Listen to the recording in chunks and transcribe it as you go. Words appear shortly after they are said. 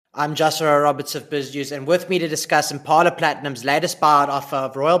I'm Joshua Roberts of BizNews, and with me to discuss Impala Platinum's latest buyout offer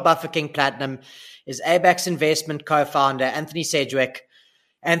of Royal Bafokeng Platinum is Abax Investment co-founder Anthony Sedgwick.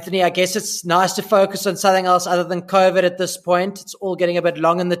 Anthony, I guess it's nice to focus on something else other than COVID at this point. It's all getting a bit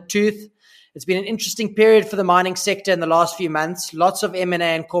long in the tooth. It's been an interesting period for the mining sector in the last few months. Lots of M&A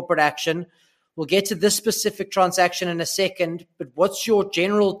and corporate action. We'll get to this specific transaction in a second, but what's your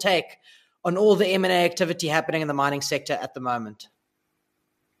general take on all the M&A activity happening in the mining sector at the moment?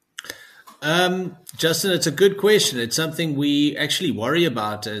 Justin, it's a good question. It's something we actually worry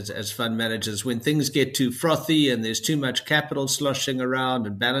about as fund managers. When things get too frothy and there's too much capital sloshing around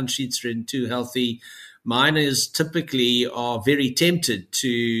and balance sheets are in too healthy, miners typically are very tempted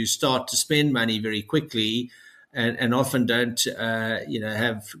to start to spend money very quickly and often don't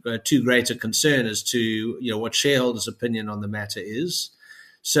have too great a concern as to what shareholders' opinion on the matter is.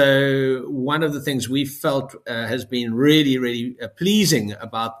 So one of the things we felt has been really, really pleasing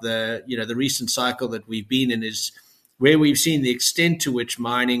about the recent cycle that we've been in is where we've seen the extent to which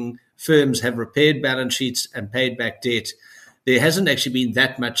mining firms have repaired balance sheets and paid back debt. There hasn't actually been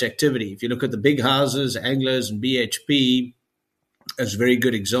that much activity. If you look at the big houses, Anglos and BHP, as very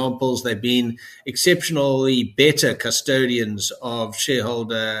good examples, they've been exceptionally better custodians of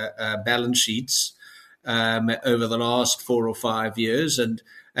shareholder balance sheets over the last 4 or 5 years, and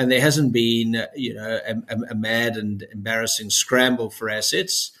there hasn't been a mad and embarrassing scramble for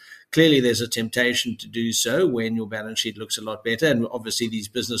assets. Clearly, there's a temptation to do so when your balance sheet looks a lot better, and obviously these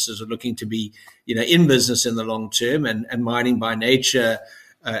businesses are looking to be in business in the long term, and mining by nature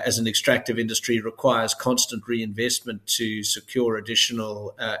as an extractive industry requires constant reinvestment to secure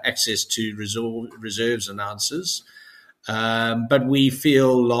additional access to reserves and ounces. But we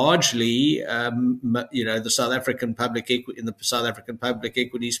feel largely, the South African public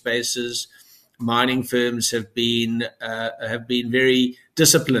equity spaces, mining firms have been very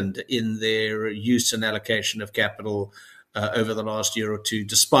disciplined in their use and allocation of capital over the last year or two,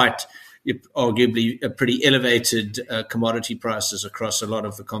 despite arguably pretty elevated commodity prices across a lot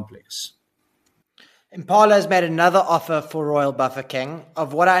of the complex. Impala has made another offer for Royal Bafokeng.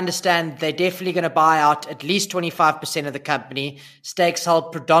 Of what I understand, they're definitely going to buy out at least 25% of the company, stakes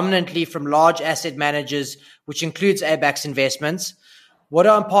held predominantly from large asset managers, which includes Abax Investments. What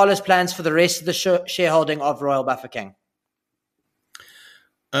are Impala's plans for the rest of the shareholding of Royal Bafokeng?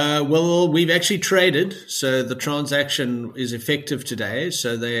 Well, we've actually traded, so the transaction is effective today.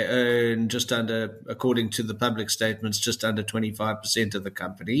 So they own just under, according to the public statements, just under 25% of the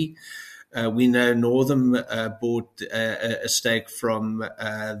company. We know Northam bought a stake from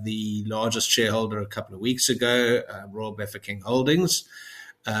the largest shareholder a couple of weeks ago, Royal Bafokeng Holdings.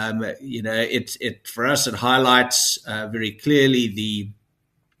 It for us, it highlights very clearly the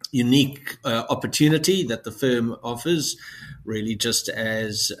unique opportunity that the firm offers, really just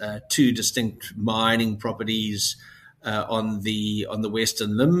as two distinct mining properties on the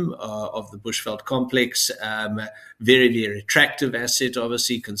western limb of the Bushveld complex. Very, very attractive asset,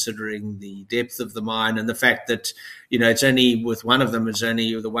 obviously, considering the depth of the mine and the fact that, it's only with one of them, it's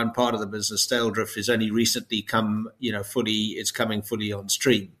only the one part of the business, Styldrift, is only recently it's coming fully on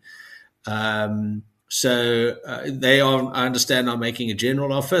stream. So they are, I understand, are making a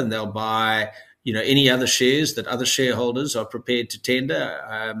general offer, and they'll buy any other shares that other shareholders are prepared to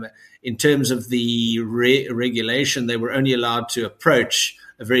tender. In terms of the regulation, they were only allowed to approach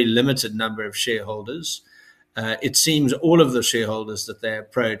a very limited number of shareholders. It seems all of the shareholders that they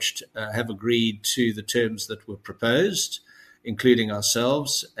approached have agreed to the terms that were proposed, including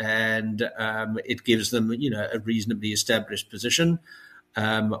ourselves, and it gives them, a reasonably established position.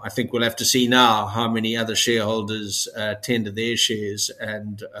 I think we'll have to see now how many other shareholders tender their shares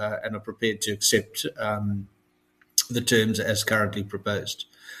and are prepared to accept the terms as currently proposed.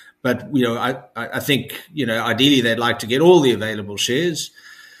 But I think ideally they'd like to get all the available shares.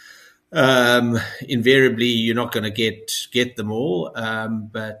 Invariably, you're not going to get them all,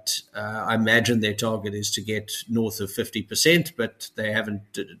 but I imagine their target is to get north of 50%. But they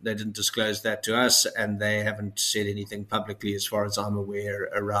didn't disclose that to us, and they haven't said anything publicly, as far as I'm aware,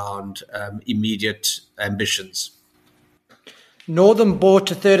 around immediate ambitions. Northam bought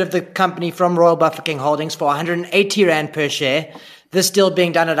a third of the company from Royal Bafokeng Holdings for 180 Rand per share. This deal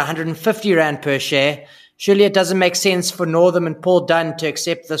being done at 150 Rand per share. Surely it doesn't make sense for Northam and Paul Dunn to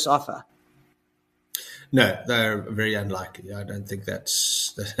accept this offer. No, they're very unlikely. I don't think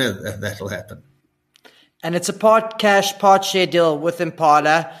that'll happen. And it's a part cash, part share deal with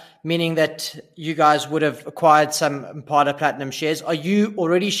Impala, meaning that you guys would have acquired some Impala Platinum shares. Are you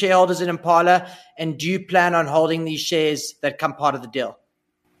already shareholders in Impala, and do you plan on holding these shares that come part of the deal?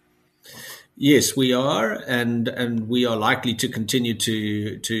 Yes, we are, and we are likely to continue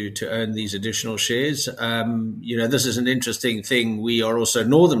to own these additional shares. This is an interesting thing. We are also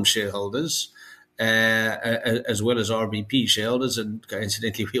Northam shareholders, as well as RBP shareholders, and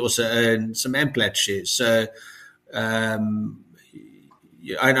coincidentally, we also own some Amplat shares. So, and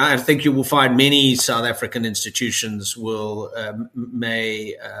I think you will find many South African institutions will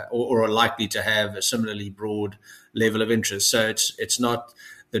or are likely to have a similarly broad level of interest. So it's not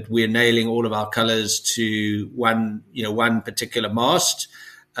that we're nailing all of our colours to one particular mast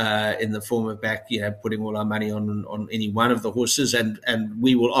in the form of putting all our money on any one of the horses, and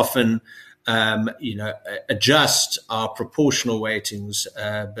we will often adjust our proportional weightings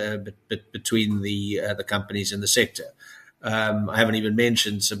between the companies in the sector. I haven't even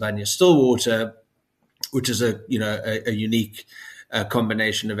mentioned Sibanye-Stillwater, which is a unique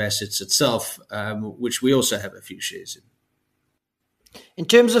combination of assets itself, which we also have a few shares in. In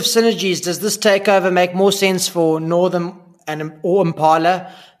terms of synergies, does this takeover make more sense for Northam or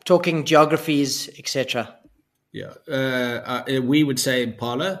Impala, talking geographies, etc.? Yeah, we would say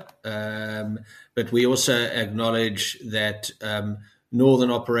Impala, but we also acknowledge that Northern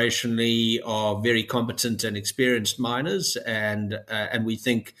operationally are very competent and experienced miners, and we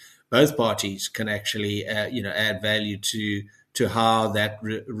think both parties can actually add value to how that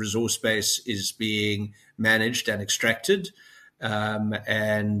resource base is being managed and extracted.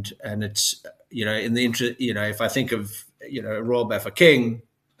 And it's in the interest, if I think of Royal Bafokeng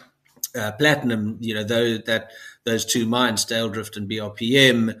Platinum, those two mines, Dale-Drift and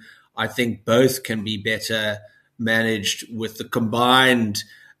BRPM, I think both can be better managed with the combined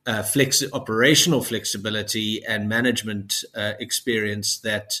operational flexibility and management experience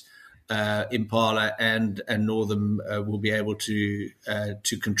that Impala and Northam will be able to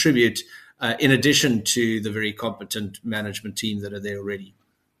contribute. In addition to the very competent management team that are there already.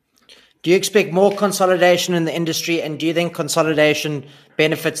 Do you expect more consolidation in the industry, and do you think consolidation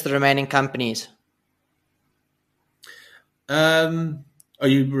benefits the remaining companies? Are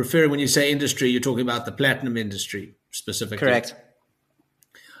you referring, when you say industry, you're talking about the platinum industry specifically? Correct.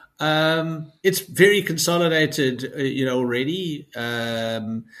 It's very consolidated, already.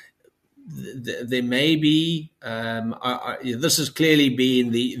 There may be. This has clearly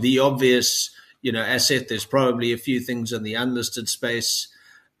been the obvious, asset. There's probably a few things in the unlisted space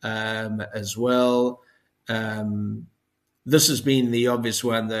as well. This has been the obvious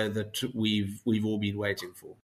one, though, that we've all been waiting for.